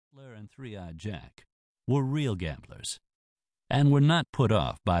and Three-Eyed Jack were real gamblers and were not put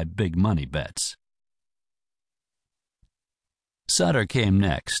off by big money bets. Sutter came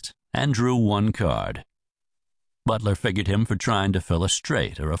next and drew one card. Butler figured him for trying to fill a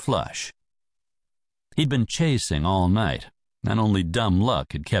straight or a flush. He'd been chasing all night, and only dumb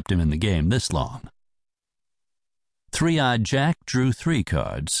luck had kept him in the game this long. Three-Eyed Jack drew 3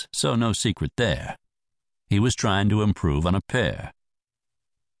 cards, so no secret there. He was trying to improve on a pair.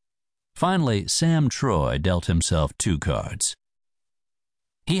 Finally, Sam Troy dealt himself 2 cards.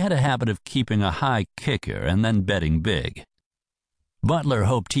 He had a habit of keeping a high kicker and then betting big. Butler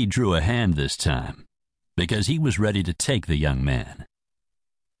hoped he drew a hand this time, because he was ready to take the young man.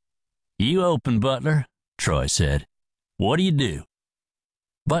 "You open, Butler," Troy said. "What do you do?"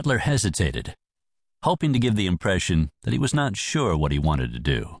 Butler hesitated, hoping to give the impression that he was not sure what he wanted to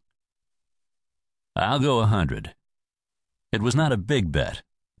do. "I'll go 100. It was not a big bet,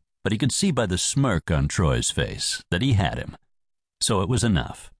 but he could see by the smirk on Troy's face that he had him, so it was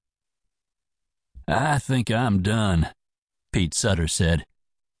enough. "I think I'm done," Pete Sutter said.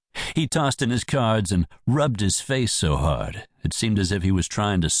 He tossed in his cards and rubbed his face so hard it seemed as if he was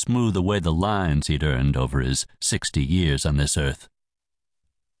trying to smooth away the lines he'd earned over his 60 years on this earth.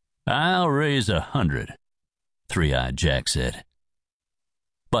 "I'll raise 100, Three-Eyed Jack said.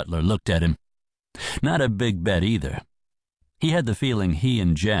 Butler looked at him. Not a big bet either. He had the feeling he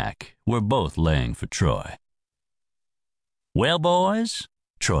and Jack were both laying for Troy. "Well, boys,"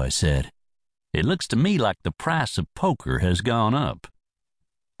 Troy said, "it looks to me like the price of poker has gone up.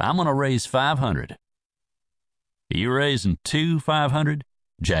 I'm going to raise 500. "You raising 500?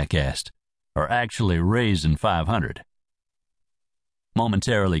 Jack asked. "Or actually raising 500?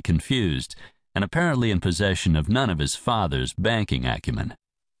 Momentarily confused, and apparently in possession of none of his father's banking acumen,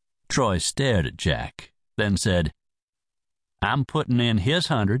 Troy stared at Jack, then said, "I'm putting in his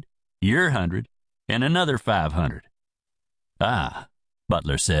 100, your 100, and another 500. "Ah,"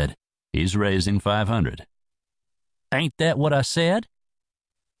 Butler said, "he's raising 500. "Ain't that what I said?"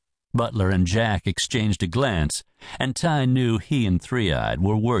 Butler and Jack exchanged a glance, and Ty knew he and Three-Eyed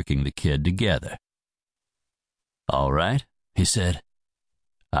were working the kid together. "All right," he said.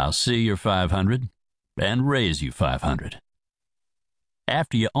 "I'll see your 500 and raise you 500.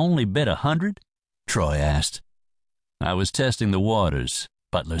 "After you only bet 100? Troy asked. "I was testing the waters,"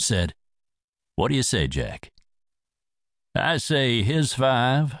 Butler said. "What do you say, Jack?" "I say his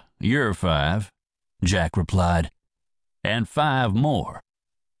 5, your 5, Jack replied, "and 5 more."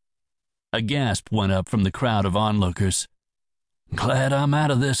 A gasp went up from the crowd of onlookers. "Glad I'm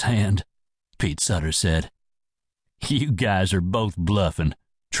out of this hand," Pete Sutter said. "You guys are both bluffing,"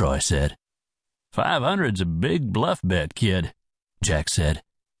 Troy said. "500's a big bluff bet, kid," Jack said.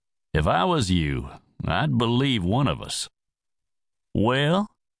 "If I was you, I'd believe one of us."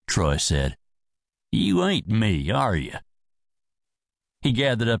 "Well," Troy said, "you ain't me, are you?" He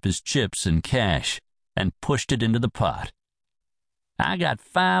gathered up his chips and cash and pushed it into the pot. "I got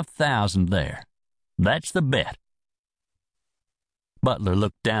 5,000 there. That's the bet." Butler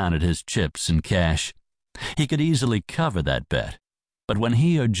looked down at his chips and cash. He could easily cover that bet, but when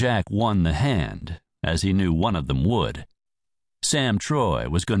he or Jack won the hand, as he knew one of them would, Sam Troy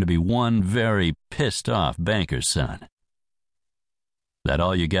was going to be one very pissed-off banker's son. "That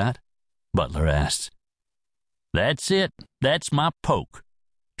all you got?" Butler asked. "That's it. That's my poke,"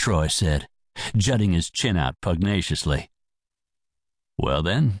 Troy said, jutting his chin out pugnaciously. "Well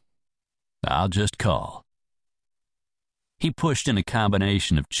then, I'll just call." He pushed in a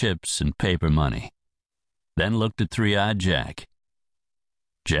combination of chips and paper money, then looked at Three-Eyed Jack.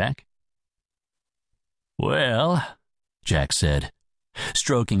 "Jack?" "Well," Jack said,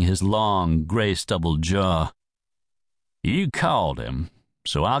 stroking his long, gray-stubbled jaw, "you called him,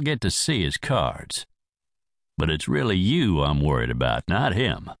 so I'll get to see his cards. But it's really you I'm worried about, not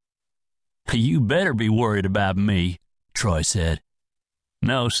him." "You better be worried about me," Troy said.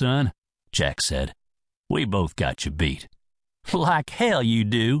 "No, son," Jack said. "We both got you beat." "Like hell you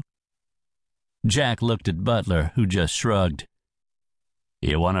do." Jack looked at Butler, who just shrugged.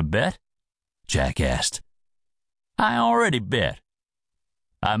 "You want to bet?" Jack asked. "I already bet."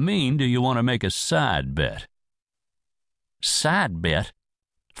 "I mean, do you want to make a side bet?" "Side bet?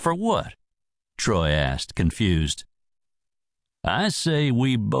 For what?" Troy asked, confused. "I say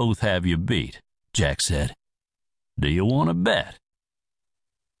we both have you beat," Jack said. "Do you want to bet?"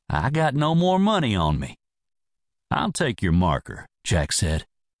 "I got no more money on me." "I'll take your marker," Jack said.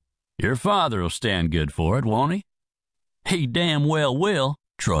 "Your father'll stand good for it, won't he?" "He damn well will,"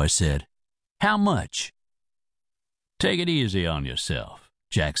 Troy said. "How much?" "Take it easy on yourself,"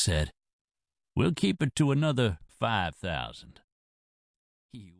 Jack said. "We'll keep it to another 5,000.